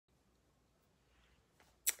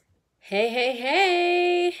Hey, hey,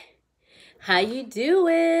 hey. How you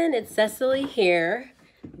doing? It's Cecily here.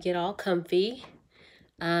 Get all comfy.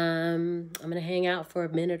 I'm going to hang out for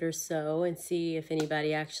a minute or so and see if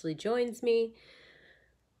anybody actually joins me.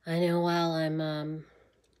 I know while I'm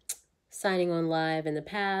signing on live in the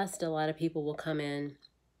past, a lot of people will come in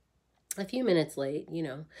a few minutes late, you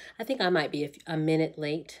know. I think I might be a minute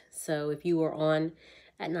late. So if you were on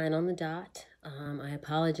at 9 on the dot, I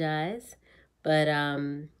apologize. But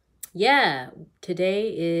yeah,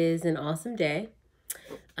 today is an awesome day.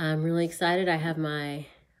 I'm really excited. I have my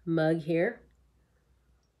mug here.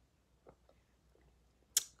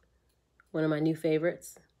 One of my new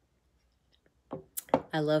favorites.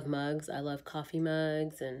 I love mugs. I love coffee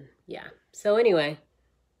mugs and yeah. So anyway,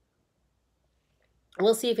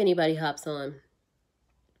 we'll see if anybody hops on.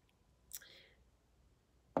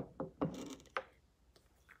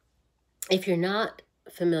 If you're not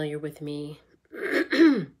familiar with me,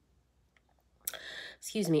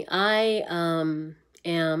 excuse me, I am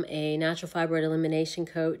a natural fibroid elimination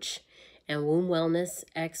coach and womb wellness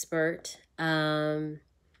expert.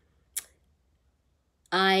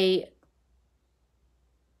 I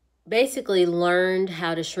basically learned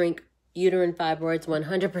how to shrink uterine fibroids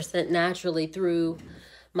 100% naturally through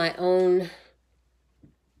my own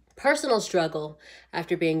personal struggle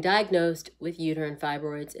after being diagnosed with uterine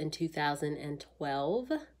fibroids in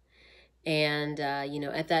 2012. And, you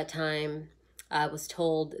know, at that time, I was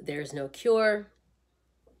told there's no cure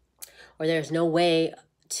or there's no way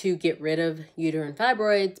to get rid of uterine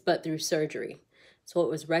fibroids but through surgery. So it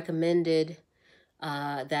was recommended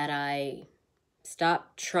that I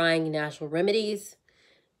stop trying natural remedies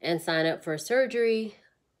and sign up for surgery.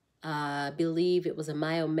 I believe it was a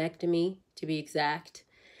myomectomy, to be exact.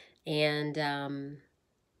 And,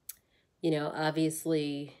 you know,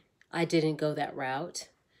 obviously I didn't go that route,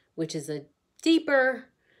 which is a deeper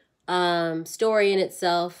story in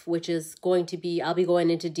itself, which is going to be, I'll be going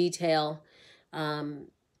into detail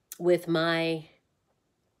with my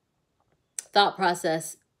thought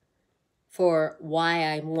process for why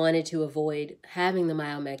I wanted to avoid having the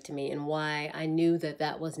myomectomy and why I knew that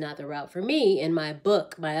that was not the route for me in my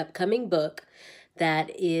book, my upcoming book, that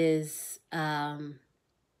is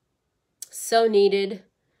so needed.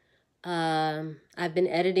 I've been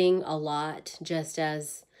editing a lot just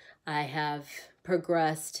as I have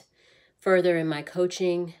progressed further in my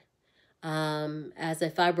coaching as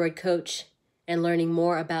a fibroid coach and learning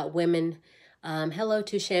more about women. Hello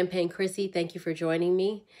to Champagne Chrissy. Thank you for joining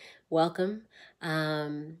me. Welcome.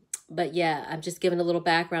 But yeah, I'm just giving a little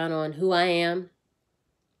background on who I am,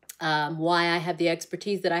 why I have the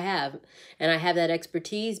expertise that I have. And I have that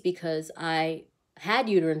expertise because I had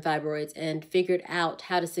uterine fibroids and figured out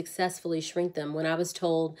how to successfully shrink them when I was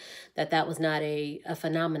told that that was not a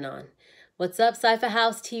phenomenon. What's up, Cypher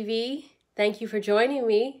House TV? Thank you for joining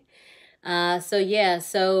me. So yeah,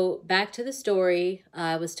 so back to the story.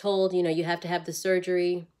 I was told, you know, you have to have the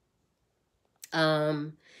surgery.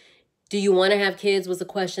 Do you want to have kids was a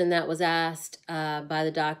question that was asked by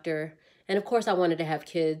the doctor. And of course I wanted to have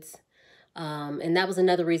kids. And that was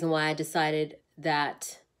another reason why I decided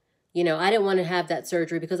that, you know, I didn't want to have that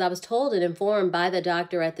surgery because I was told and informed by the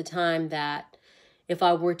doctor at the time that if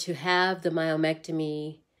I were to have the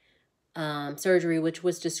myomectomy surgery, which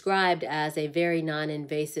was described as a very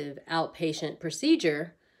non-invasive outpatient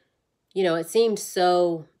procedure, you know, it seemed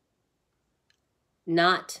so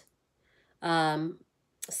not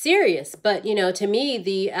serious. But, you know, to me,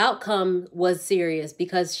 the outcome was serious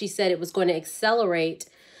because she said it was going to accelerate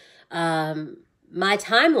my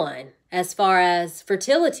timeline as far as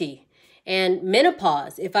fertility and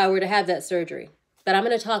menopause if I were to have that surgery. But I'm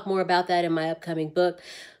going to talk more about that in my upcoming book.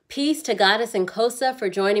 Peace to Goddess and Kosa for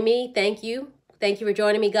joining me. Thank you. Thank you for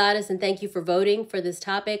joining me, Goddess, and thank you for voting for this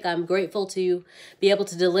topic. I'm grateful to be able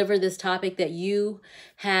to deliver this topic that you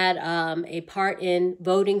had a part in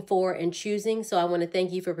voting for and choosing. So I want to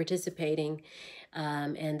thank you for participating.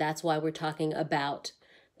 And that's why we're talking about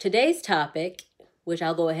today's topic, which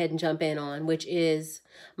I'll go ahead and jump in on, which is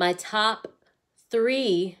my top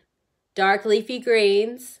 3 dark leafy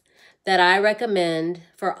greens that I recommend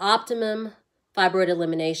for optimum fibroid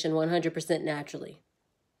elimination 100% naturally.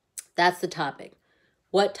 That's the topic.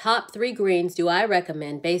 What top 3 greens do I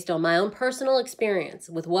recommend based on my own personal experience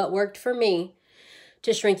with what worked for me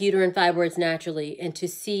to shrink uterine fibroids naturally and to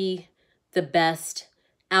see the best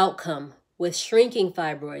outcome with shrinking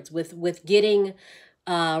fibroids, with getting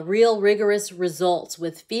real rigorous results,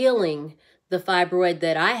 with feeling the fibroid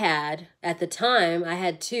that I had at the time. I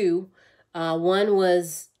had 2. One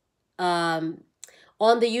was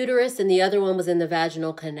on the uterus and the other one was in the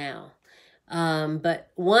vaginal canal.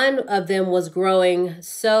 But one of them was growing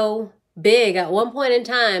so big at one point in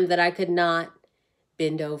time that I could not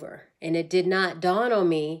bend over. And it did not dawn on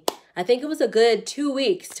me. I think it was a good 2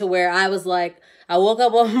 weeks to where I was like, I woke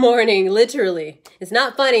up one morning, literally. It's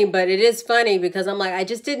not funny, but it is funny because I'm like, I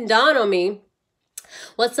just didn't dawn on me.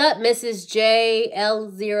 What's up, Mrs.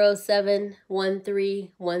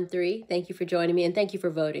 JL071313? Thank you for joining me and thank you for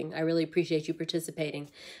voting. I really appreciate you participating.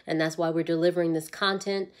 And that's why we're delivering this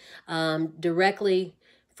content directly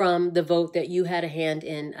from the vote that you had a hand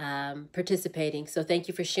in participating. So thank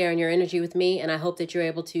you for sharing your energy with me. And I hope that you're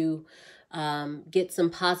able to get some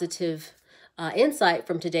positive insight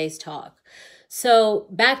from today's talk. So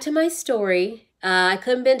back to my story. I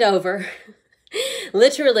couldn't bend over.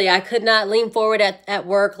 Literally, I could not lean forward at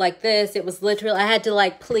work like this. It was literally, I had to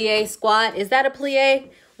like plie squat. Is that a plie?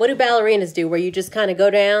 What do ballerinas do, where you just kind of go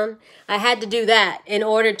down? I had to do that in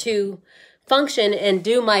order to function and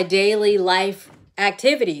do my daily life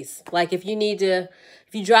activities. Like if you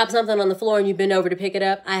drop something on the floor and you bend over to pick it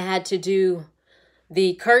up, I had to do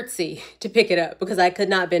the curtsy to pick it up because I could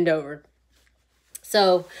not bend over.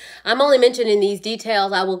 So I'm only mentioning these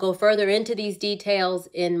details. I will go further into these details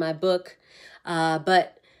in my book.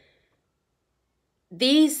 But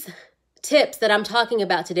these tips that I'm talking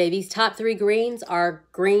about today, these top 3 greens are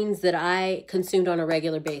greens that I consumed on a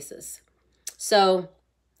regular basis. So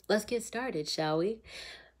let's get started, shall we?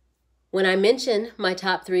 When I mention my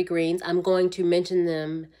top 3 greens, I'm going to mention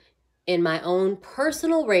them in my own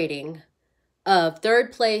personal rating of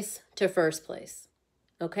 3rd place to 1st place.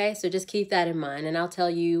 Okay, so just keep that in mind and I'll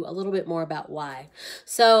tell you a little bit more about why.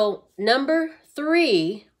 So number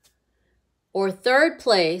 3 or 3rd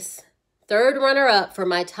place, 3rd runner-up for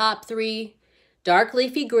my top 3 dark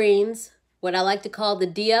leafy greens, what I like to call the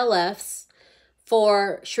DLFs,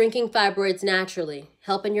 for shrinking fibroids naturally,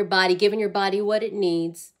 helping your body, giving your body what it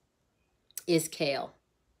needs, is kale.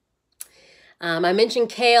 I mentioned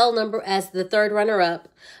kale as the 3rd runner-up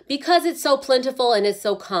because it's so plentiful and it's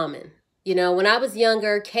so common. You know, when I was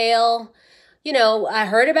younger, kale, you know, I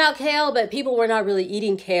heard about kale, but people were not really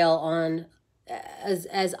eating kale on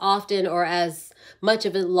as often or as much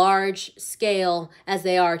of a large scale as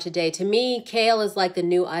they are today. To me, kale is like the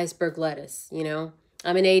new iceberg lettuce, you know.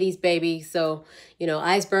 I'm an 80s baby, so, you know,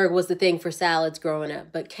 iceberg was the thing for salads growing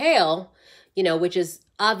up. But kale, you know, which is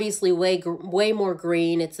obviously way more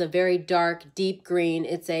green. It's a very dark, deep green.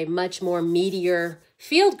 It's a much more meatier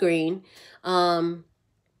field green,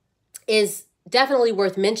 is definitely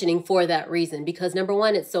worth mentioning for that reason. Because number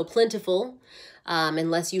one, it's so plentiful.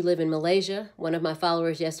 Unless you live in Malaysia. One of my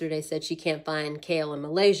followers yesterday said she can't find kale in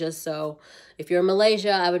Malaysia. So if you're in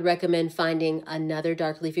Malaysia, I would recommend finding another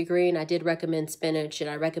dark leafy green. I did recommend spinach and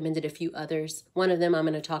I recommended a few others. One of them I'm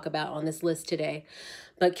going to talk about on this list today.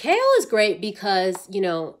 But kale is great because, you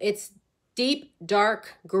know, it's deep,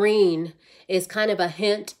 dark green is kind of a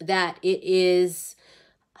hint that it is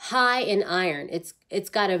high in iron. It's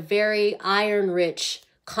got a very iron-rich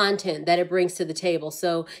content that it brings to the table.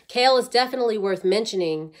 So kale is definitely worth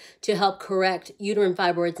mentioning to help correct uterine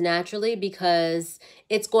fibroids naturally because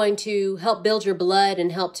it's going to help build your blood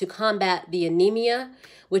and help to combat the anemia,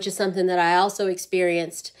 which is something that I also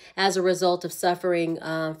experienced as a result of suffering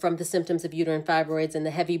from the symptoms of uterine fibroids and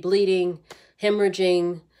the heavy bleeding,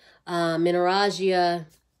 hemorrhaging, menorrhagia,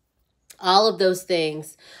 all of those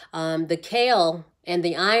things. The kale and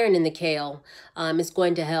the iron in the kale is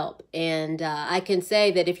going to help. And I can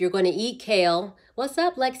say that if you're going to eat kale, what's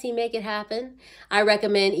up, Lexi? Make it happen. I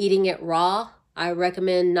recommend eating it raw. I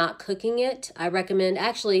recommend not cooking it. I recommend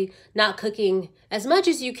actually not cooking as much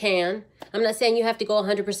as you can. I'm not saying you have to go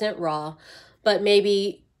 100% raw, but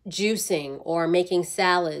maybe juicing or making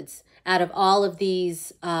salads out of all of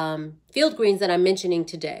these field greens that I'm mentioning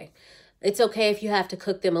today. It's okay if you have to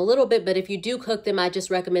cook them a little bit, but if you do cook them, I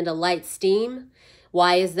just recommend a light steam.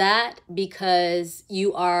 Why is that? Because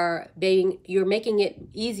you're making it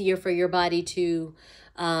easier for your body to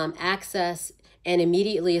access and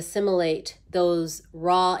immediately assimilate those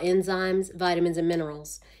raw enzymes, vitamins, and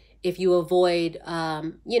minerals. If you avoid,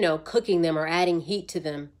 cooking them or adding heat to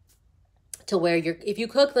them, to where if you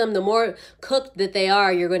cook them, the more cooked that they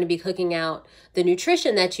are, you're going to be cooking out the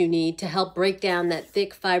nutrition that you need to help break down that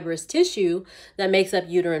thick fibrous tissue that makes up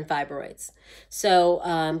uterine fibroids.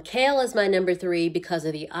 So kale is my number 3 because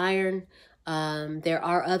of the iron. There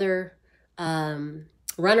are other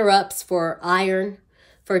runner-ups for iron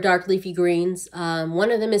for dark leafy greens.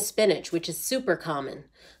 One of them is spinach, which is super common.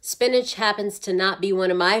 Spinach happens to not be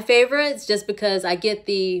one of my favorites just because I get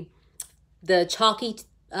the chalky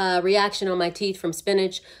reaction on my teeth from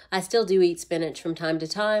spinach. I still do eat spinach from time to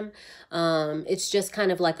time. It's just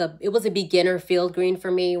kind of like it was a beginner field green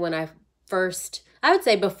for me when I I would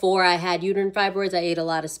say before I had uterine fibroids, I ate a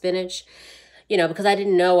lot of spinach, you know, because I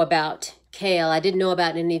didn't know about kale. I didn't know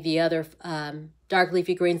about any of the other dark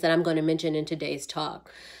leafy greens that I'm going to mention in today's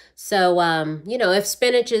talk. So, you know, if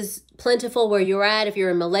spinach is plentiful where you're at, if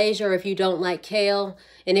you're in Malaysia, or if you don't like kale,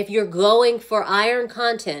 and if you're going for iron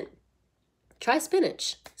content, try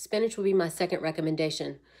spinach. Spinach will be my second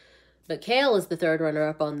recommendation. But kale is the third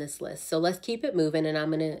runner-up on this list. So let's keep it moving, and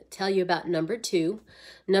I'm going to tell you about number 2.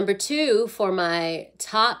 Number 2 for my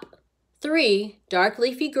top 3 dark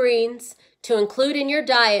leafy greens to include in your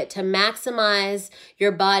diet to maximize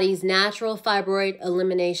your body's natural fibroid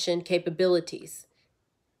elimination capabilities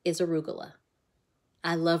is arugula.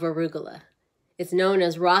 I love arugula. It's known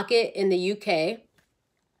as rocket in the UK.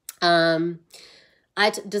 I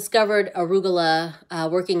discovered arugula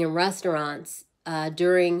working in restaurants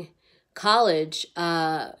during college.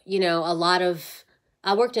 You know,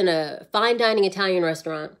 I worked in a fine dining Italian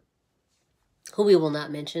restaurant, who we will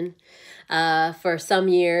not mention, for some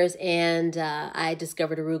years, and I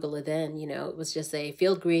discovered arugula then. You know, it was just a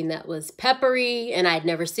field green that was peppery, and I'd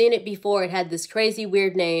never seen it before. It had this crazy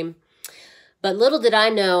weird name. But little did I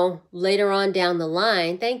know later on down the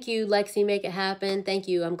line, thank you, Lexi, make it happen. Thank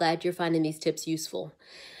you. I'm glad you're finding these tips useful.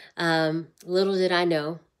 Little did I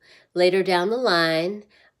know later down the line,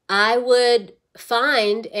 I would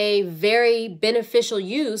find a very beneficial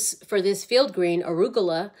use for this field green,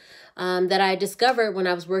 arugula, that I discovered when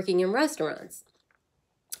I was working in restaurants.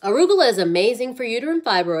 Arugula is amazing for uterine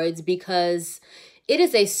fibroids because it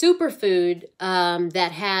is a superfood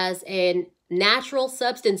that has a natural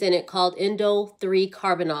substance in it called indole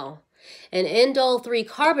 3-carbinol. And indole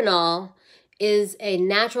 3-carbinol is a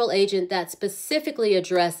natural agent that specifically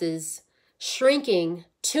addresses shrinking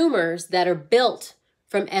tumors that are built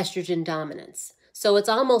from estrogen dominance. So it's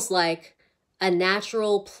almost like a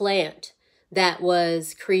natural plant that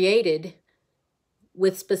was created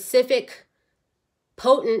with specific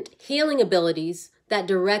potent healing abilities that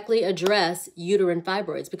directly address uterine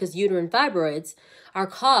fibroids, because uterine fibroids are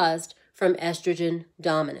caused from estrogen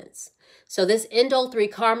dominance. So this indole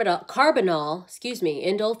 3-carbinol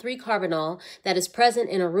that is present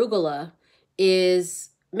in arugula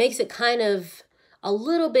makes it kind of a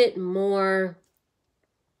little bit more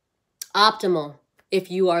optimal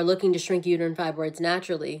if you are looking to shrink uterine fibroids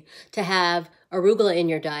naturally, to have arugula in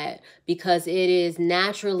your diet, because it is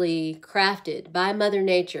naturally crafted by Mother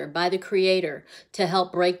Nature, by the Creator, to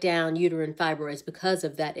help break down uterine fibroids because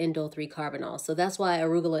of that indole 3-carbinol. So that's why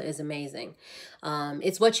arugula is amazing.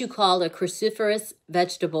 It's what you call a cruciferous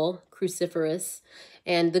vegetable,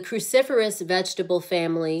 and the cruciferous vegetable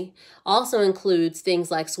family also includes things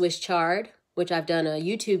like Swiss chard, which I've done a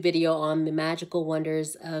YouTube video on the magical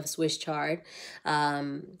wonders of Swiss chard,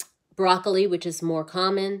 broccoli, which is more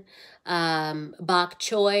common, bok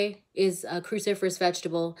choy is a cruciferous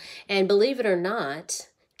vegetable, and believe it or not,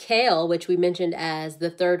 kale, which we mentioned as the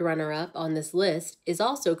third runner-up on this list, is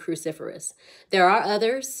also cruciferous. There are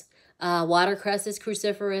others. Watercress is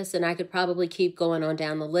cruciferous, and I could probably keep going on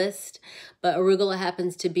down the list, but arugula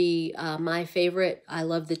happens to be my favorite. I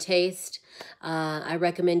love the taste. I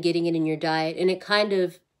recommend getting it in your diet, and it kind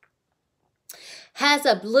of has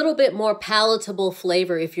a little bit more palatable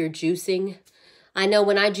flavor if you're juicing. I know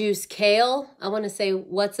when I juice kale, I want to say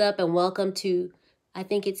what's up and welcome to, I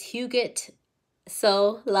think it's Huget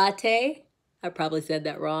So Latte. I probably said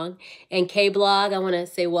that wrong. And K-Blog, I want to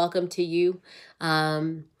say welcome to you.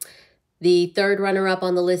 The third runner-up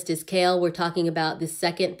on the list is kale. We're talking about the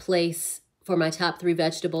second place for my top 3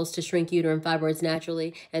 vegetables to shrink uterine fibroids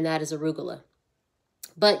naturally, and that is arugula.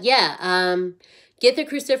 But yeah, get the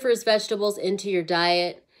cruciferous vegetables into your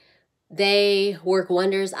diet. They work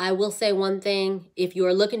wonders. I will say one thing. If you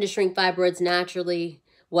are looking to shrink fibroids naturally,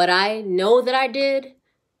 what I know that I did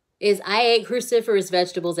is I ate cruciferous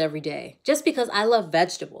vegetables every day just because I love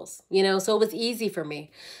vegetables, you know, so it was easy for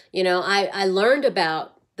me. You know, I learned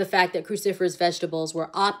about the fact that cruciferous vegetables were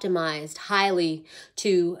optimized highly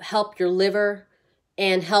to help your liver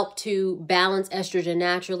and help to balance estrogen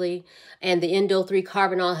naturally. And the indole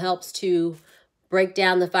 3-carbinol helps to break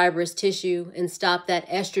down the fibrous tissue and stop that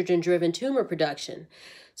estrogen-driven tumor production.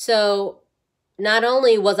 So not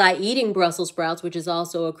only was I eating Brussels sprouts, which is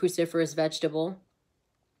also a cruciferous vegetable,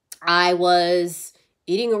 I was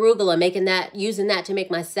eating arugula, using that to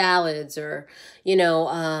make my salads, or, you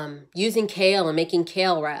know, using kale and making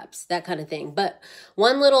kale wraps, that kind of thing. But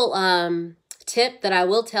one little tip that I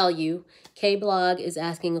will tell you, K-Blog is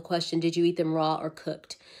asking a question. Did you eat them raw or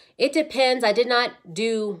cooked? It depends. I did not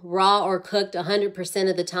do raw or cooked 100%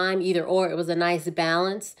 of the time, either or. It was a nice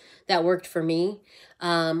balance that worked for me.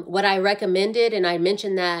 What I recommended, and I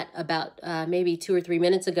mentioned that about maybe 2 or 3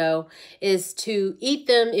 minutes ago, is to eat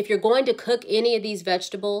them. If you're going to cook any of these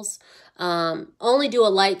vegetables, only do a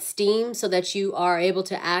light steam so that you are able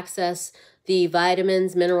to access the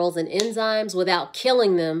vitamins, minerals, and enzymes without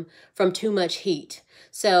killing them from too much heat.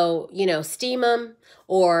 So, you know, steam them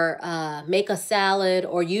or make a salad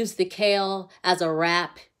or use the kale as a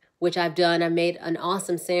wrap, which I've done. I made an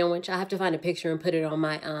awesome sandwich. I have to find a picture and put it on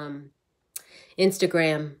my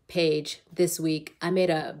Instagram page this week. I made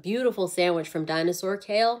a beautiful sandwich from dinosaur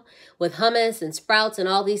kale with hummus and sprouts and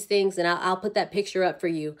all these things, and I'll put that picture up for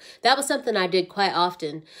you. That was something I did quite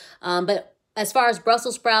often. But as far as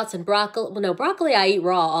Brussels sprouts and broccoli, well, no, broccoli I eat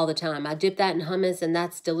raw all the time. I dip that in hummus, and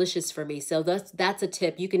that's delicious for me. So that's a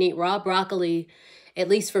tip. You can eat raw broccoli, at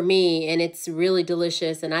least for me, and it's really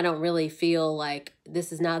delicious, and I don't really feel like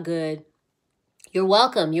this is not good. You're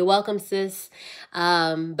welcome. You're welcome, sis.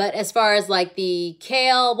 But as far as like the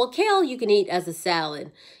kale, well, kale you can eat as a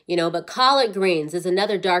salad, you know, but collard greens is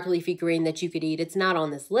another dark leafy green that you could eat. It's not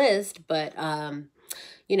on this list, but,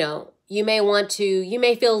 you know, you may want to, you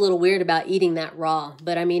may feel a little weird about eating that raw,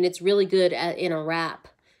 but I mean, it's really good in a wrap.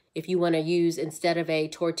 If you want to use instead of a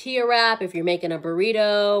tortilla wrap, if you're making a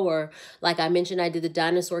burrito, or like I mentioned, I did the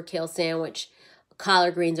dinosaur kale sandwich.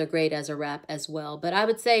 Collard greens are great as a wrap as well. But I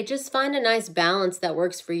would say just find a nice balance that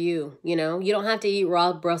works for you. You know, you don't have to eat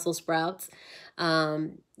raw Brussels sprouts.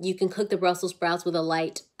 You can cook the Brussels sprouts with a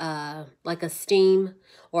light, like a steam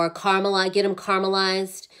or a caramelize, get them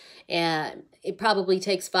caramelized. And it probably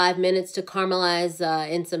takes 5 minutes to caramelize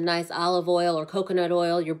in some nice olive oil or coconut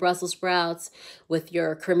oil, your Brussels sprouts with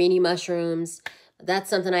your cremini mushrooms.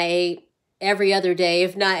 That's something I ate every other day,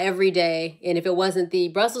 if not every day. And if it wasn't the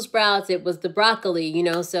Brussels sprouts, it was the broccoli, you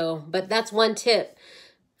know, so, but that's one tip.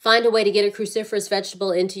 Find a way to get a cruciferous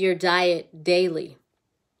vegetable into your diet daily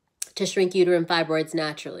to shrink uterine fibroids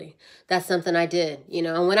naturally. That's something I did, you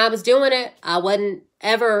know, and when I was doing it, I wasn't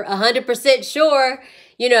ever 100% sure,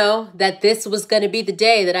 you know, that this was going to be the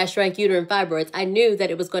day that I shrank uterine fibroids. I knew that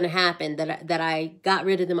it was going to happen, that I got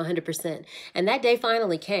rid of them 100%. And that day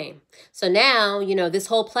finally came. So now, you know, this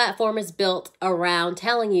whole platform is built around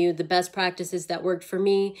telling you the best practices that worked for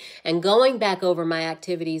me and going back over my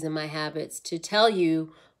activities and my habits to tell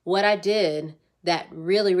you what I did that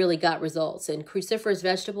really, really got results. And cruciferous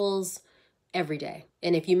vegetables every day.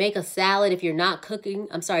 And if you make a salad, if you're not cooking,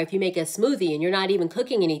 if you make a smoothie and you're not even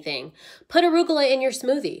cooking anything, put arugula in your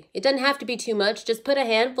smoothie. It doesn't have to be too much. Just put a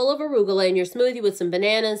handful of arugula in your smoothie with some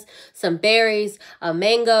bananas, some berries, a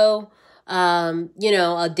mango, you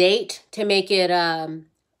know, a date to make it a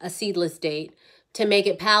seedless date to make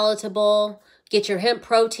it palatable. Get your hemp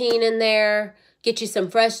protein in there. Get you some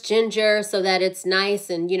fresh ginger so that it's nice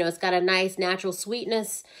and, you know, it's got a nice natural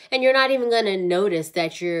sweetness. And you're not even going to notice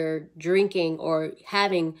that you're drinking or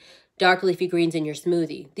having dark leafy greens in your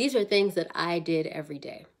smoothie. These are things that I did every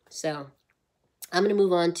day. So I'm going to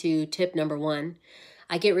move on to tip number 1.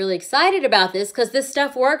 I get really excited about this because this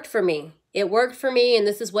stuff worked for me. It worked for me, and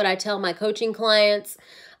this is what I tell my coaching clients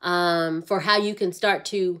for how you can start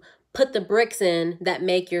to put the bricks in that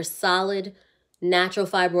make your solid natural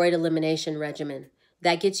fibroid elimination regimen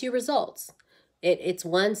that gets you results. It's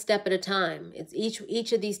one step at a time. It's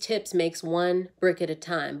each of these tips makes one brick at a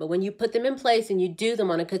time. But when you put them in place and you do them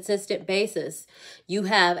on a consistent basis, you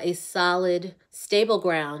have a solid, stable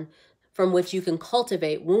ground from which you can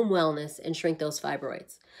cultivate womb wellness and shrink those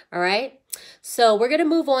fibroids. All right? So we're going to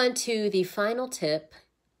move on to the final tip,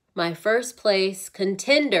 my first place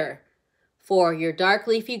contender for your dark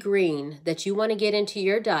leafy green that you want to get into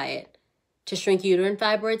your diet to shrink uterine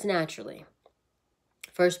fibroids naturally.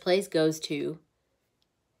 First place goes to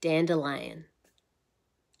dandelion.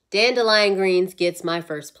 Dandelion greens gets my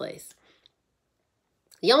first place.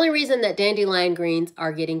 The only reason that dandelion greens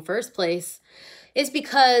are getting first place is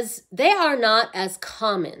because they are not as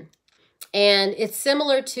common. And it's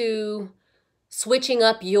similar to switching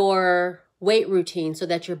up your weight routine so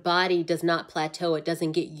that your body does not plateau. It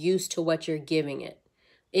doesn't get used to what you're giving it.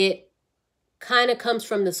 It kind of comes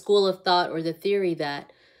from the school of thought or the theory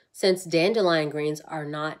that since dandelion greens are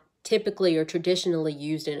not typically or traditionally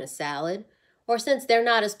used in a salad, or since they're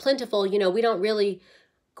not as plentiful, you know, we don't really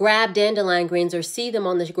grab dandelion greens or see them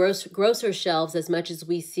on the grocery shelves as much as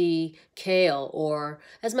we see kale or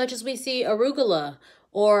as much as we see arugula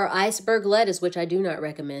or iceberg lettuce, which I do not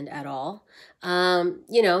recommend at all.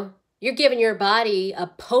 You know, you're giving your body a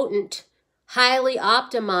potent, highly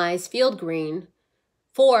optimized field green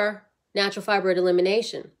for natural fibroid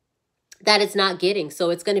elimination. that it's not getting. So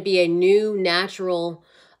it's going to be a new natural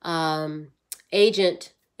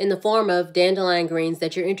agent in the form of dandelion greens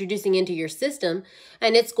that you're introducing into your system,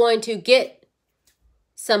 and it's going to get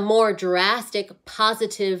some more drastic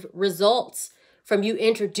positive results from you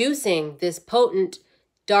introducing this potent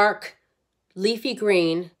dark leafy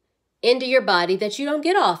green into your body that you don't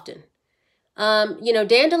get often. You know,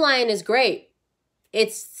 dandelion is great.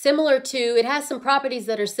 It's similar to, it has some properties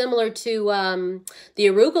that are similar to the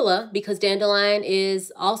arugula, because dandelion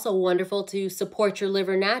is also wonderful to support your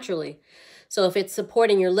liver naturally. So if it's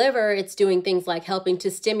supporting your liver, it's doing things like helping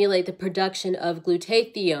to stimulate the production of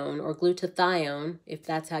glutathione or glutathione, if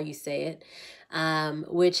that's how you say it,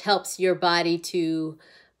 which helps your body to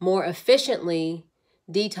more efficiently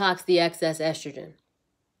detox the excess estrogen.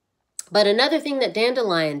 But another thing that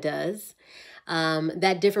dandelion does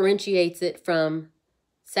that differentiates it from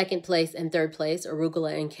second place and third place,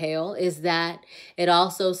 arugula and kale, is that it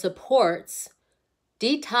also supports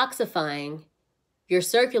detoxifying your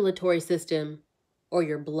circulatory system or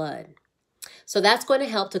your blood. So that's going to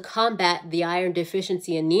help to combat the iron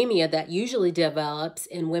deficiency anemia that usually develops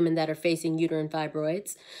in women that are facing uterine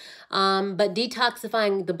fibroids. But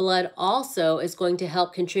detoxifying the blood also is going to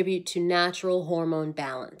help contribute to natural hormone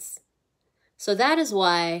balance. So that is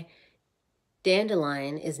why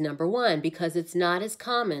dandelion is number one, because it's not as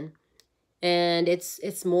common, and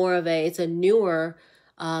it's more of a, it's a newer,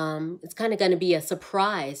 it's kind of going to be a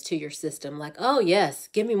surprise to your system. Like, oh yes,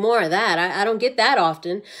 give me more of that. I don't get that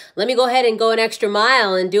often. Let me go ahead and go an extra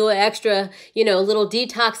mile and do an extra, you know, little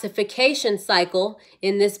detoxification cycle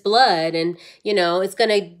in this blood. And, you know, it's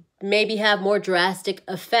going to maybe have more drastic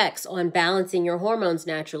effects on balancing your hormones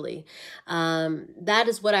naturally. That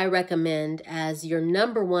is what I recommend as your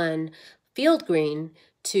number one field green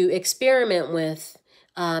to experiment with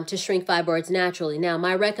to shrink fibroids naturally. Now,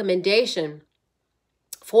 my recommendation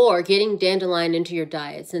for getting dandelion into your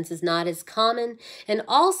diet, since it's not as common, and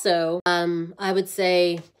also I would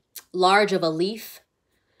say large of a leaf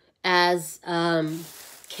as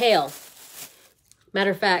kale.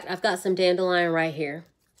 Matter of fact, I've got some dandelion right here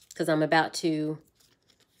because I'm about to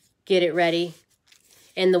get it ready.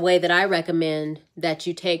 And the way that I recommend that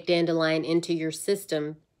you take dandelion into your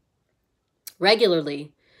system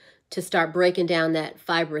regularly to start breaking down that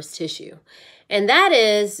fibrous tissue. And that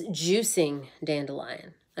is juicing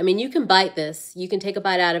dandelion. I mean, you can bite this. You can take a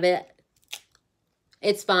bite out of it.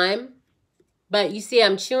 It's fine. But you see,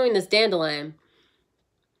 I'm chewing this dandelion.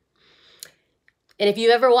 And if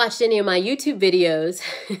you've ever watched any of my YouTube videos,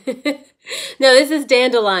 no, this is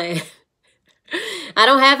dandelion. I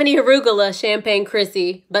don't have any arugula, Champagne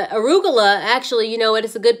Chrissy. But arugula, actually, you know what?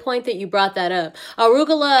 It's a good point that you brought that up.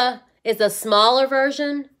 Arugula is a smaller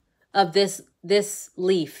version of this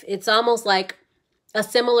leaf. It's almost like a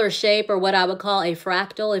similar shape, or what I would call a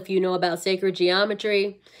fractal, if you know about sacred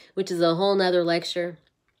geometry, which is a whole nother lecture.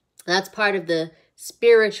 That's part of the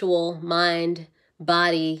spiritual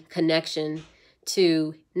mind-body connection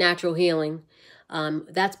to natural healing.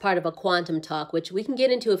 That's part of a quantum talk, which we can get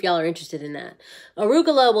into if y'all are interested in that.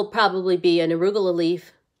 Arugula will probably be an arugula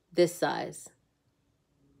leaf this size,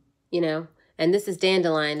 you know, and this is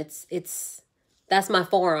dandelion. That's my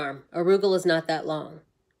forearm. Arugula is not that long,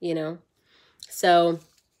 you know. So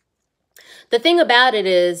the thing about it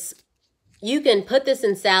is you can put this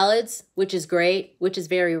in salads, which is great, which is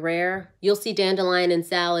very rare. You'll see dandelion in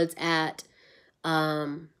salads at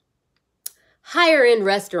higher end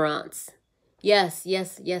restaurants. Yes,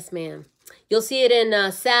 yes, yes, ma'am. You'll see it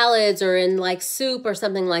in salads or in like soup or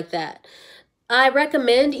something like that. I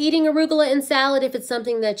recommend eating arugula in salad if it's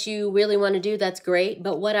something that you really want to do. That's great.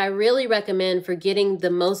 But what I really recommend for getting the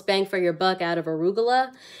most bang for your buck out of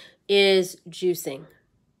arugula is juicing.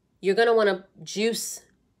 You're going to want to juice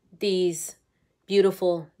these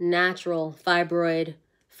beautiful natural fibroid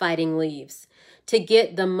fighting leaves to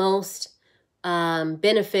get the most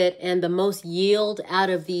benefit and the most yield out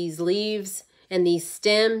of these leaves and these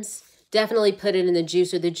stems. Definitely put it in the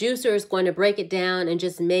juicer. The juicer is going to break it down and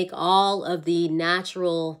just make all of the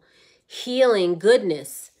natural healing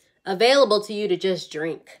goodness available to you to just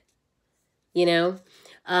drink. You know,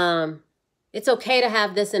 it's okay to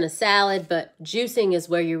have this in a salad, but juicing is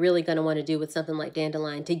where you're really going to want to do with something like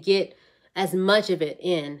dandelion to get as much of it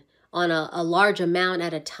in on a large amount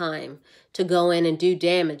at a time to go in and do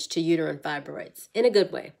damage to uterine fibroids in a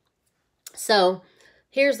good way. So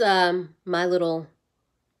here's my little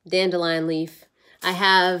dandelion leaf. I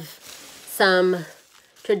have some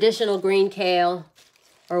traditional green kale,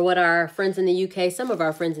 or what our friends in the UK, some of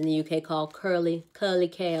our friends in the UK call curly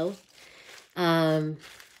kale.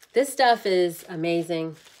 This stuff is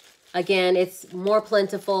amazing. Again, it's more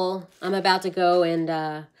plentiful. I'm about to go and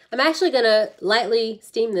I'm actually going to lightly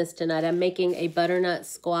steam this tonight. I'm making a butternut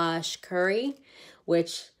squash curry,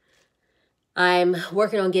 which I'm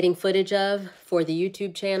working on getting footage of for the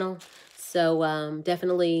YouTube channel. So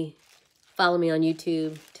definitely follow me on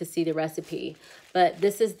YouTube to see the recipe. But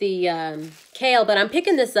this is the kale, but I'm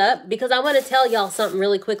picking this up because I want to tell y'all something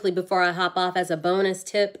really quickly before I hop off as a bonus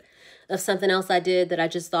tip of something else I did that I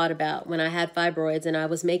just thought about when I had fibroids and I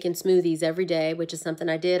was making smoothies every day, which is something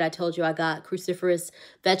I did. I told you I got cruciferous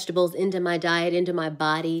vegetables into my diet, into my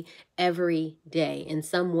body every day in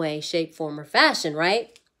some way, shape, form, or fashion,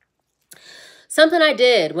 right? Something I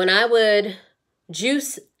did when I would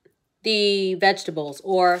juice the vegetables,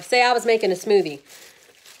 or say I was making a smoothie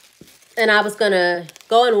and I was going to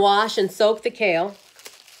go and wash and soak the kale.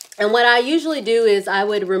 And what I usually do is I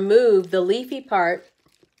would remove the leafy part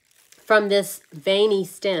from this veiny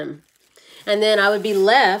stem. And then I would be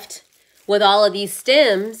left with all of these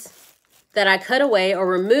stems that I cut away or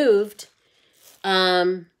removed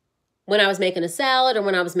when I was making a salad or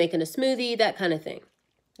when I was making a smoothie, that kind of thing.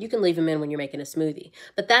 You can leave them in when you're making a smoothie.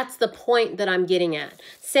 But that's the point that I'm getting at.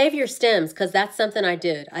 Save your stems, because that's something I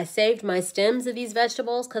did. I saved my stems of these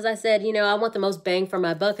vegetables because I said, you know, I want the most bang for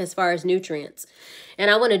my buck as far as nutrients. And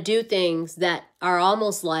I want to do things that are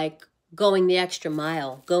almost like going the extra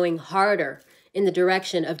mile, going harder in the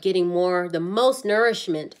direction of getting the most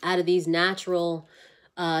nourishment out of these natural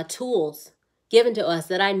tools given to us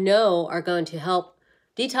that I know are going to help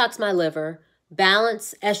detox my liver,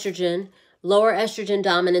 balance estrogen, lower estrogen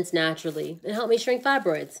dominance naturally, and help me shrink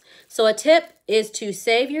fibroids. So a tip is to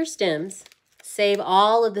save your stems, save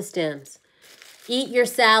all of the stems. Eat your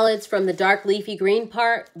salads from the dark leafy green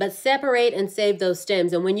part, but separate and save those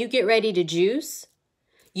stems. And when you get ready to juice,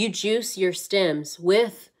 you juice your stems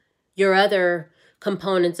with your other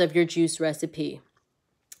components of your juice recipe.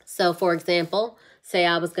 So for example, say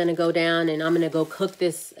I was going to go down and I'm going to go cook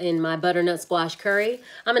this in my butternut squash curry.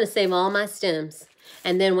 I'm going to save all my stems.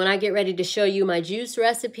 And then when I get ready to show you my juice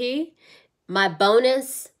recipe, my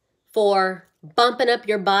bonus for bumping up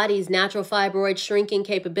your body's natural fibroid shrinking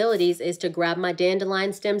capabilities is to grab my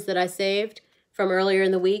dandelion stems that I saved from earlier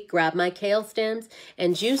in the week, grab my kale stems,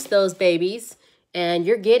 and juice those babies. And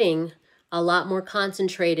you're getting a lot more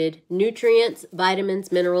concentrated nutrients,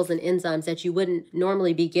 vitamins, minerals, and enzymes that you wouldn't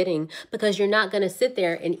normally be getting because you're not going to sit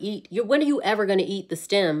there and eat. When are you ever going to eat the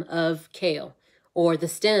stem of kale or the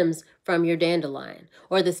stems from your dandelion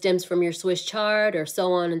or the stems from your Swiss chard or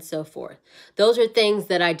so on and so forth? Those are things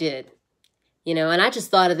that I did, you know, and I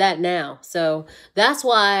just thought of that now. So that's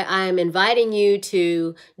why I'm inviting you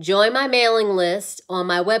to join my mailing list on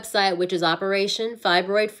my website, which is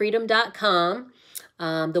operationfibroidfreedom.com.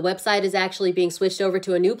 The website is actually being switched over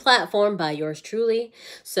to a new platform by yours truly.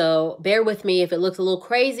 So bear with me if it looks a little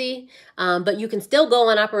crazy, but you can still go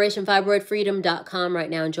on operationfibroidfreedom.com right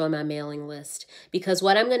now and join my mailing list, because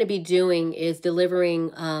what I'm going to be doing is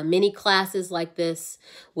delivering mini classes like this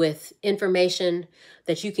with information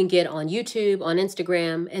that you can get on YouTube, on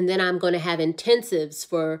Instagram, and then I'm going to have intensives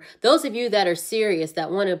for those of you that are serious, that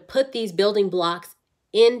want to put these building blocks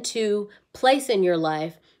into place in your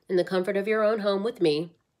life in the comfort of your own home with me.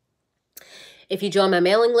 If you join my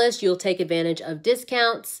mailing list, you'll take advantage of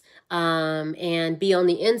discounts and be on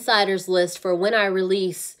the insiders list for when I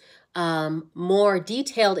release more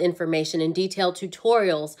detailed information and detailed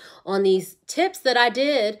tutorials on these tips that I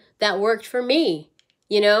did that worked for me.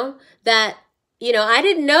 I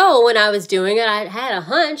didn't know when I was doing it. I had a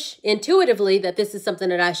hunch intuitively that this is something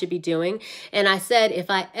that I should be doing. And I said, if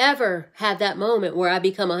I ever have that moment where I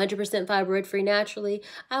become 100% fibroid free naturally,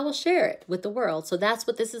 I will share it with the world. So that's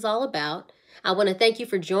what this is all about. I want to thank you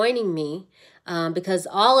for joining me because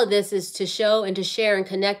all of this is to show and to share and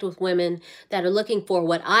connect with women that are looking for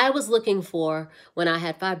what I was looking for when I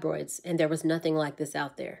had fibroids, and there was nothing like this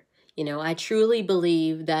out there. I truly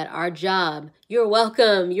believe that our job, you're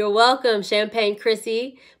welcome, Champagne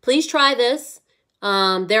Chrissy. Please try this.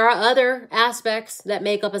 There are other aspects that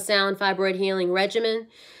make up a sound fibroid healing regimen.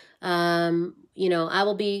 I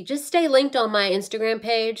will just stay linked on my Instagram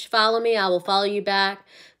page. Follow me. I will follow you back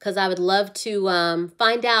because I would love to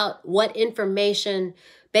find out what information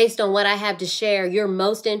based on what I have to share you're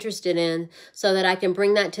most interested in, so that I can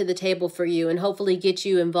bring that to the table for you and hopefully get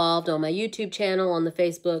you involved on my YouTube channel, on the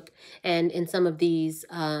Facebook, and in some of these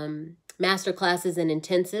master classes and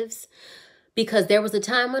intensives. Because there was a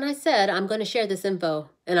time when I said, I'm going to share this info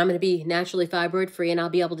and I'm going to be naturally fibroid free, and I'll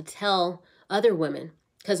be able to tell other women,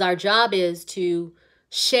 because our job is to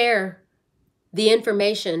share the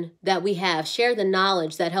information that we have, share the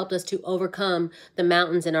knowledge that helped us to overcome the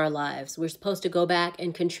mountains in our lives. We're supposed to go back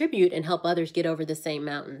and contribute and help others get over the same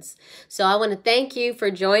mountains. So I want to thank you for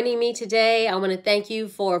joining me today. I want to thank you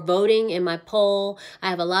for voting in my poll. I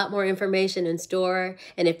have a lot more information in store.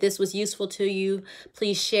 And if this was useful to you,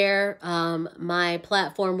 please share my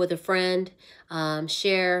platform with a friend.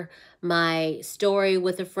 Share my story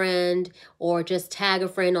with a friend, or just tag a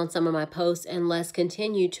friend on some of my posts, and let's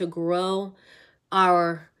continue to grow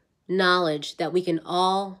our knowledge that we can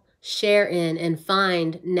all share in and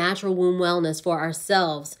find natural womb wellness for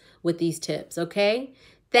ourselves with these tips, okay?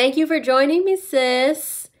 Thank you for joining me,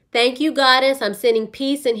 sis. Thank you, Goddess. I'm sending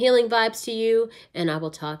peace and healing vibes to you, and I will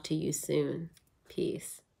talk to you soon.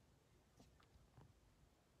 Peace.